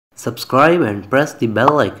Subscribe and press the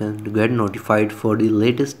bell icon to get notified for the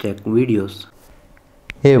latest tech videos.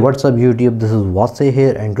 Hey, what's up YouTube, this is Wasay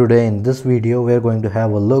here, and today in this video we are going to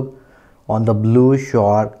have a look on the blue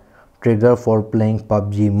shark trigger for playing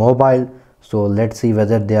PUBG Mobile. So let's see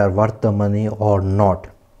whether they are worth the money or not.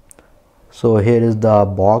 So here is the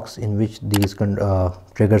box in which these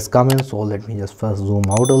triggers come in. So let me just first zoom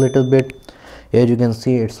out a little bit. Here you can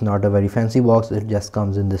see it's not a very fancy box, it just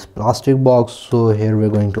comes in this plastic box. So here we're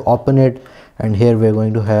going to open it, and here we're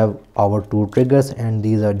going to have our two triggers, and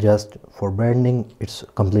these are just for branding. It's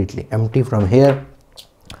completely empty from here.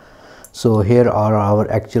 So here are our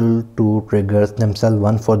actual two triggers themselves,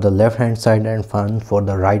 one for the left hand side and one for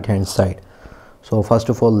the right hand side. So first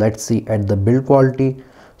of all, let's see at the build quality.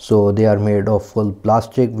 So they are made of full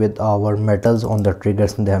plastic with our metals on the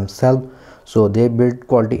triggers themselves. So their build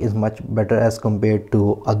quality is much better as compared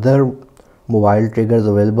to other mobile triggers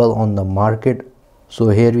available on the market. So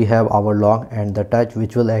here we have our lock and the touch,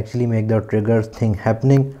 which will actually make the trigger thing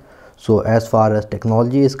happening. So as far as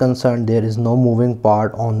technology is concerned, there is no moving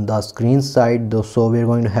part on the screen side, though. So we're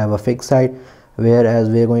going to have a fixed side, whereas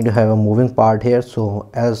we're going to have a moving part here. So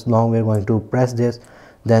as long we're going to press this,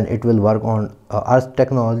 then it will work on earth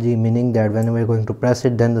technology, meaning that when we're going to press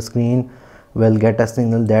it, then the screen will get a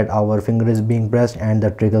signal that our finger is being pressed and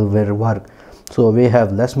the trigger will work. So we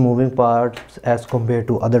have less moving parts as compared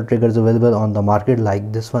to other triggers available on the market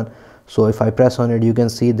like this one. So if I press on it, you can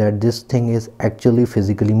see that this thing is actually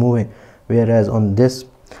physically moving, whereas on this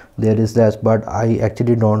there is less. But I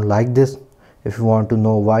actually don't like this. If you want to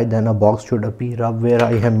know why, then a box should appear up where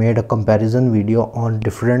I have made a comparison video on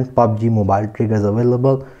different PUBG mobile triggers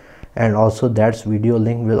available, and also that video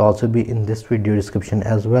link will also be in this video description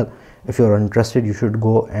as well. If you're interested, you should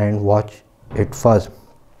go and watch it first.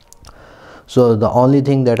 So the only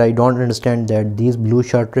thing that I don't understand, that these blue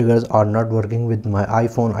shark triggers are not working with my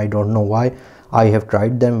iPhone. I don't know why. I have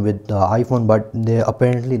tried them with the iPhone, but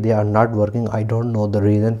apparently they are not working. I don't know the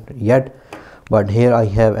reason yet, but here I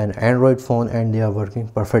have an Android phone and they are working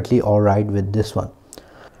perfectly alright with this one.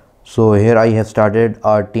 So here I have started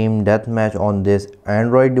our team deathmatch on this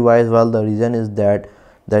Android device. Well, the reason is that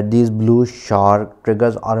these blue shark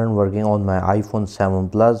triggers aren't working on my iPhone 7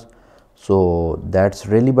 Plus. So that's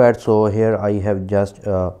really bad. So here I have just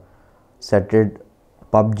set it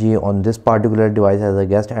PUBG on this particular device as a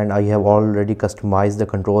guest, and I have already customized the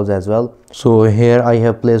controls as well. So here I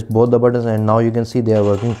have placed both the buttons, and now you can see they are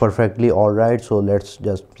working perfectly alright. So let's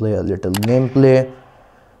just play a little gameplay.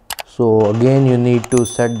 So again, you need to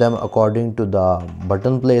set them according to the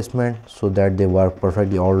button placement so that they work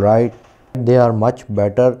perfectly alright. They are much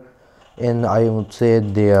better in, I would say,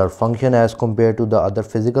 their function as compared to the other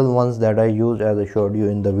physical ones that I used, as I showed you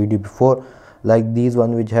in the video before. Like these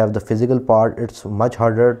one which have the physical part, it's much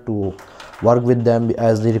harder to work with them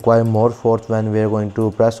as they require more force when we are going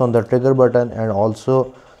to press on the trigger button, and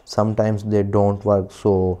also sometimes they don't work.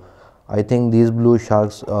 So I think these blue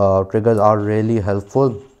sharks triggers are really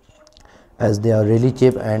helpful, as they are really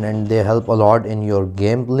cheap and they help a lot in your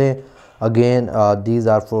gameplay. Again, these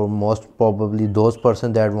are for most probably those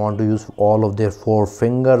persons that want to use all of their 4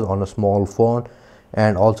 fingers on a small phone,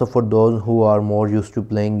 and also for those who are more used to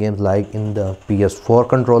playing games like in the PS4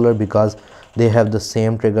 controller, because they have the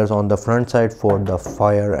same triggers on the front side for the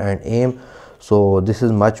fire and aim. So this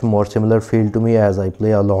is much more similar feel to me, as I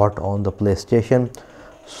play a lot on the PlayStation.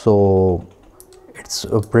 So it's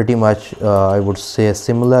pretty much I would say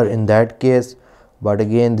similar in that case. But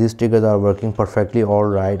again, these triggers are working perfectly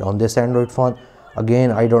alright on this Android phone.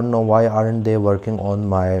 Again, I don't know why aren't they working on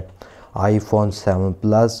my iPhone 7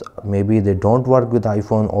 Plus. Maybe they don't work with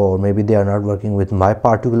iPhone, or maybe they are not working with my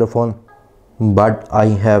particular phone. But I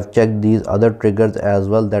have checked these other triggers as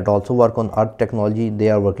well that also work on Earth technology.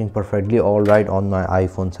 They are working perfectly alright on my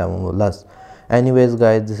iPhone 7 Plus. Anyways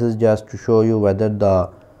guys, this is just to show you whether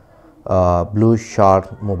the blue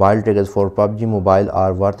shark mobile triggers for PUBG Mobile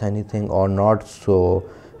are worth anything or not. So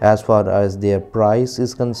as far as their price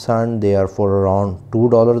is concerned, they are for around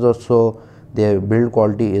 $2 or so. Their build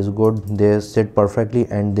quality is good, they sit perfectly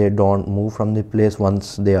and they don't move from the place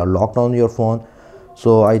once they are locked on your phone.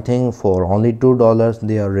 So I think for only $2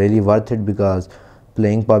 they are really worth it, because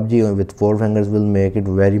playing PUBG with 4 fingers will make it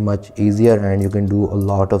very much easier and you can do a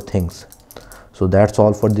lot of things. So that's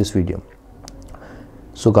all for this video.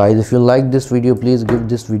 So guys, if you like this video, please give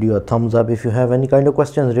this video a thumbs up. If you have any kind of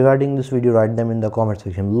questions regarding this video, write them in the comment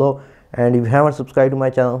section below, and if you haven't subscribed to my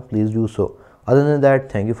channel, please do so. Other than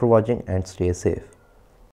that, thank you for watching and stay safe.